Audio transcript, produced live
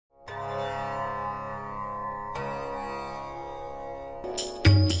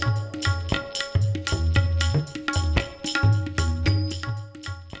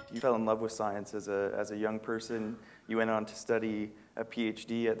in love with science as a young person. You went on to study a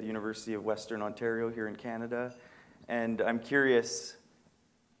PhD at the University of Western Ontario here in Canada. And I'm curious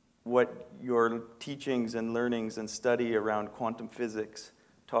what your teachings and learnings and study around quantum physics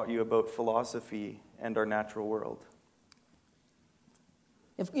taught you about philosophy and our natural world.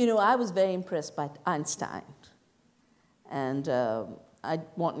 I was very impressed by Einstein. And I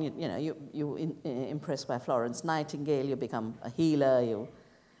want, you impressed by Florence Nightingale, you become a healer,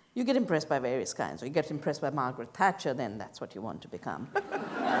 you get impressed by various kinds. Or you get impressed by Margaret Thatcher, then that's what you want to become.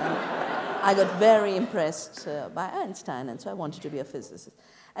 I got very impressed by Einstein, and so I wanted to be a physicist.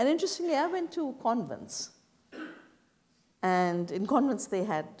 And interestingly, I went to convents. And in convents, they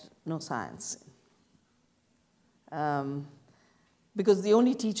had no science. Because the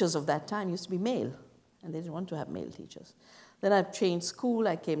only teachers of that time used to be male, and they didn't want to have male teachers. Then I changed school,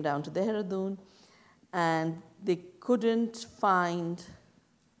 I came down to Dehradun, and they couldn't find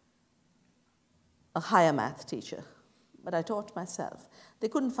a higher math teacher, but I taught myself. They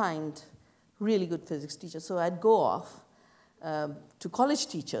couldn't find really good physics teachers, so I'd go off to college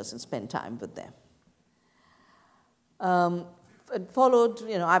teachers and spend time with them. And followed,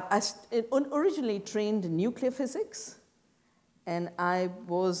 I originally trained in nuclear physics, and I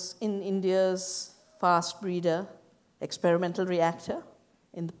was in India's fast breeder experimental reactor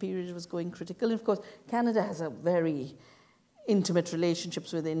in the period it was going critical. And of course, Canada has a very intimate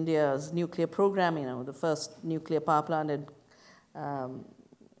relationships with India's nuclear program. The first nuclear power plant in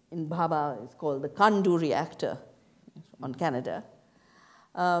Bhabha is called the Kandu reactor on Canada.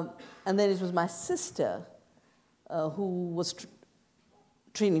 And then it was my sister who was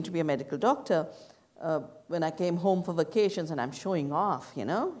training to be a medical doctor. When I came home for vacations and I'm showing off,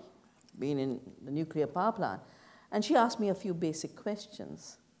 being in the nuclear power plant. And she asked me a few basic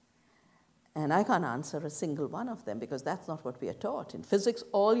questions. And I can't answer a single one of them because that's not what we are taught. In physics,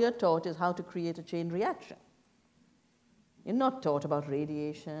 all you're taught is how to create a chain reaction. You're not taught about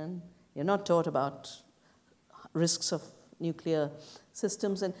radiation. You're not taught about risks of nuclear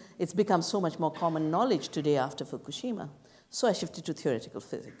systems. And it's become so much more common knowledge today after Fukushima. So I shifted to theoretical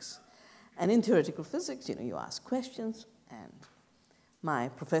physics. And in theoretical physics, you ask questions, and my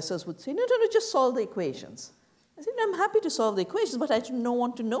professors would say, no, just solve the equations. I said, I'm happy to solve the equations, but I don't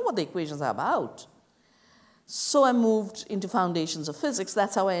want to know what the equations are about. So I moved into foundations of physics.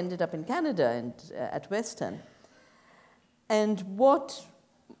 That's how I ended up in Canada and at Western. And what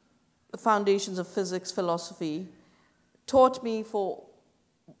foundations of physics, philosophy, taught me for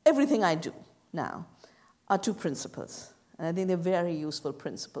everything I do now are two principles. And I think they're very useful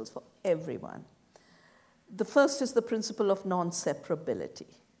principles for everyone. The first is the principle of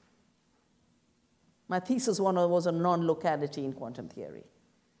non-separability. My thesis was on non-locality in quantum theory.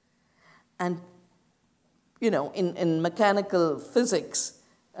 And, in mechanical physics,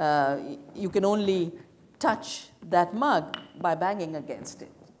 you can only touch that mug by banging against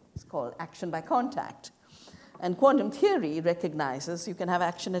it. It's called action by contact. And quantum theory recognizes you can have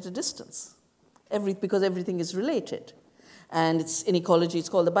action at a distance, because everything is related. And in ecology, it's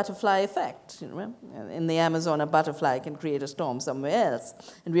called the butterfly effect. In the Amazon, a butterfly can create a storm somewhere else.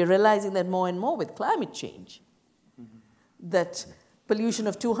 And we're realizing that more and more with climate change, that pollution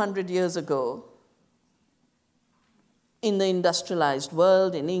of 200 years ago in the industrialized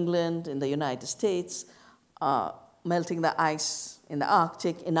world, in England, in the United States, melting the ice in the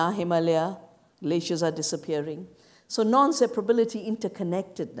Arctic, in our Himalaya, glaciers are disappearing. So non-separability,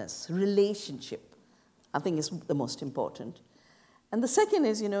 interconnectedness, relationship, I think is the most important. And the second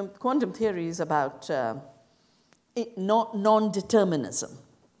is, quantum theory is about non-determinism.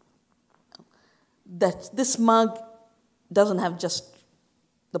 That this mug doesn't have just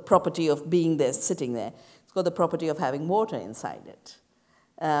the property of being there, sitting there. It's got the property of having water inside it.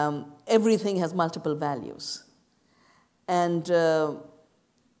 Everything has multiple values. And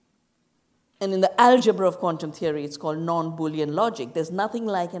in the algebra of quantum theory, it's called non-Boolean logic. There's nothing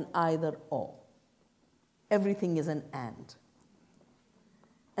like an either-or. Everything is an and.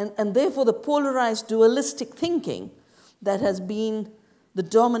 And therefore, the polarized dualistic thinking that has been the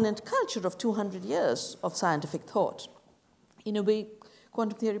dominant culture of 200 years of scientific thought, in a way,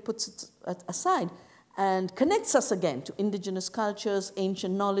 quantum theory puts it aside and connects us again to indigenous cultures,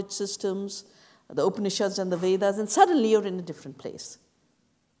 ancient knowledge systems, the Upanishads and the Vedas, and suddenly you're in a different place.